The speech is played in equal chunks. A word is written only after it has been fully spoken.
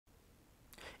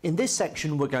In this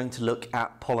section, we're going to look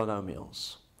at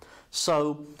polynomials.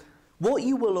 So what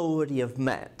you will already have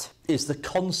met is the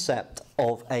concept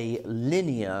of a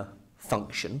linear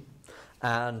function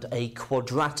and a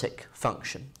quadratic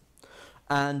function.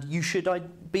 And you should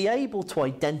be able to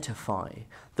identify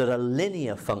that a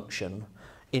linear function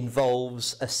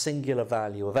involves a singular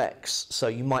value of x. So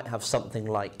you might have something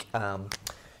like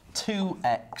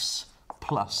 2x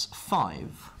plus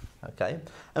 5, okay?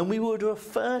 And we would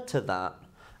refer to that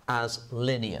as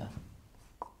linear.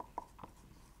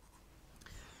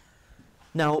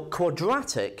 Now,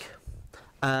 quadratic,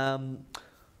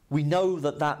 we know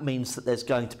that that means that there's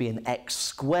going to be an x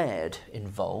squared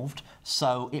involved,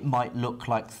 so it might look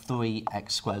like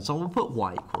 3x squared. So we'll put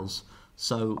y equals.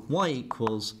 So y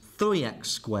equals 3x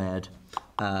squared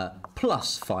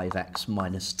plus 5x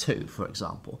minus 2, for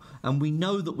example. And we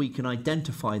know that we can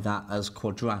identify that as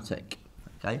quadratic,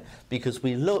 okay? Because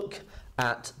we look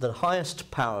at the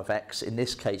highest power of x, in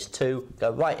this case 2,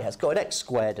 go, right, it has got an x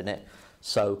squared in it,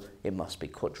 so it must be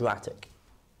quadratic.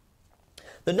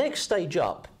 The next stage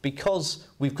up, because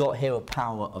we've got here a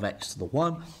power of x to the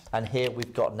 1, and here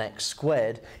we've got an x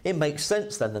squared, it makes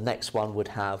sense then the next one would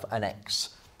have an x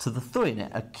to the 3 in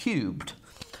it, a cubed.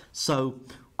 So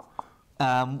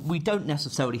we don't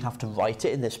necessarily have to write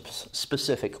it in this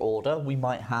specific order. We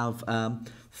might have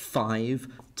 5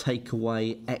 take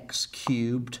away x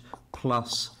cubed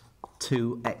plus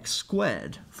 2x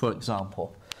squared, for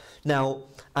example. Now,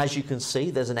 as you can see,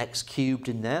 there's an x cubed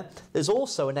in there. There's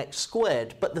also an x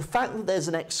squared, but the fact that there's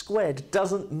an x squared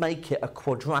doesn't make it a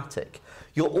quadratic.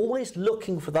 You're always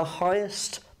looking for the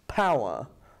highest power,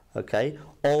 okay,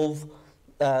 of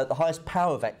the highest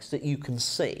power of x that you can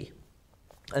see.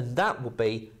 And that will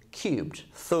be cubed,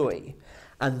 3.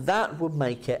 And that would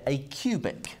make it a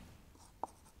cubic.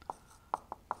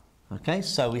 Okay,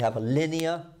 so we have a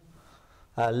linear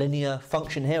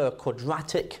function here, a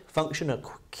quadratic function, a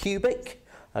cubic.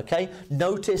 Okay,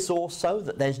 notice also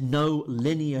that there's no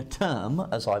linear term,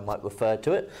 as I might refer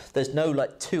to it. There's no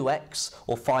like 2x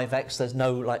or 5x, there's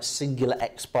no like singular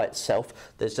x by itself.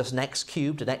 There's just an x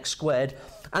cubed, an x squared,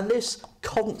 and this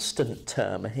constant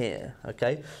term here,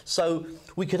 okay? So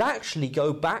we could actually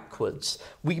go backwards.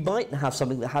 We might have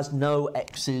something that has no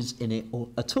x's in it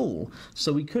at all.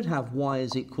 So we could have y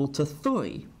is equal to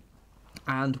 3,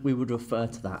 and we would refer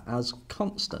to that as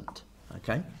constant,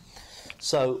 okay?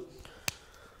 So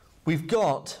we've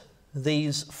got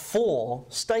these 4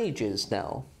 stages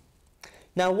now.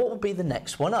 Now, what would be the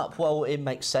next one up? Well, it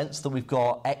makes sense that we've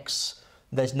got x,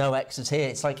 there's no x's here.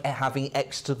 It's like having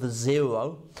x to the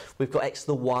 0. We've got x to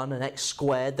the 1, an x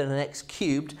squared, then an x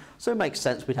cubed. So it makes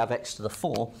sense we'd have x to the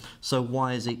 4. So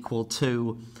y is equal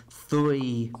to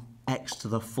 3x to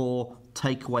the 4,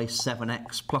 take away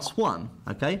 7x plus 1,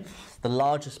 okay? The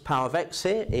largest power of x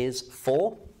here is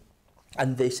 4,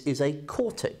 and this is a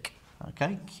quartic.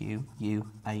 Okay, Q-U-A-R-T-I-C,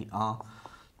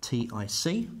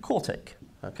 quartic,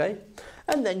 okay?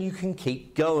 And then you can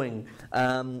keep going.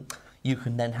 You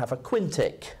can then have a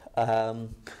quintic,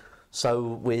 so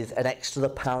with an x to the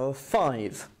power of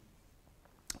 5.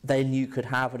 Then you could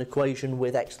have an equation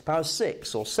with x to the power of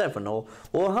 6 or 7 or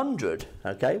 100,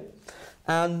 okay?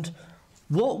 And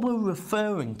what we're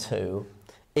referring to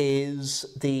is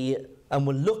and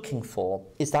we're looking for,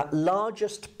 is that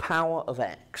largest power of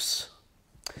x.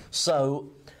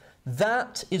 So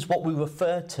that is what we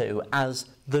refer to as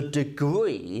the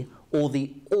degree or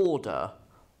the order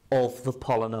of the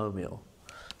polynomial.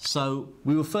 So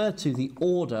we refer to the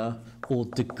order or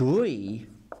degree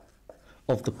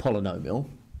of the polynomial.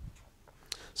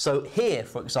 So here,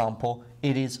 for example,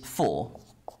 it is 4.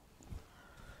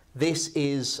 This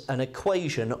is an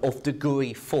equation of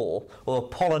degree 4, or a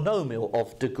polynomial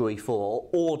of degree 4, or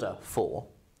order 4.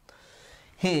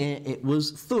 Here it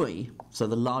was 3, so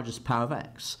the largest power of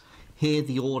x. Here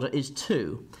the order is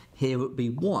 2. Here it would be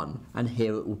 1, and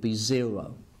here it would be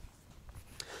 0.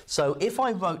 So if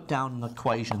I wrote down an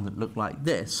equation that looked like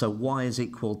this, so y is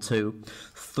equal to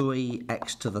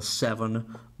 3x to the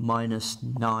 7 minus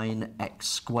 9x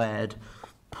squared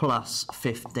plus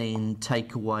 15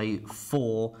 take away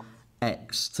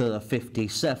 4x to the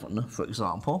 57, for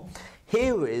example.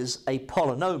 Here is a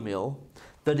polynomial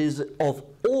that is of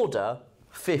order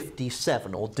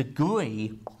 57, or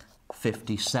degree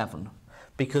 57,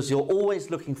 because you're always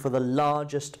looking for the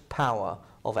largest power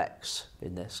of x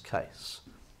in this case.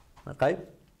 Okay?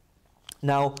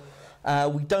 Now,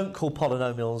 we don't call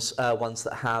polynomials ones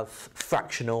that have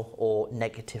fractional or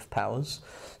negative powers,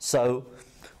 so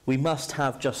we must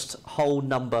have just whole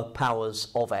number powers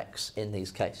of x in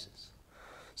these cases.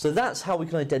 So that's how we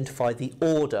can identify the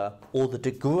order or the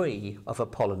degree of a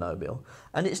polynomial.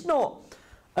 And it's not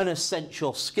an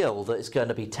essential skill that is going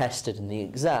to be tested in the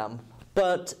exam,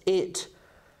 but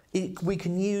we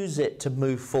can use it to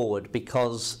move forward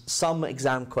because some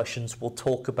exam questions will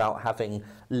talk about having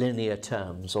linear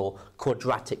terms or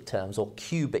quadratic terms or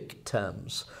cubic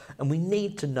terms, and we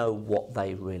need to know what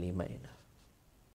they really mean.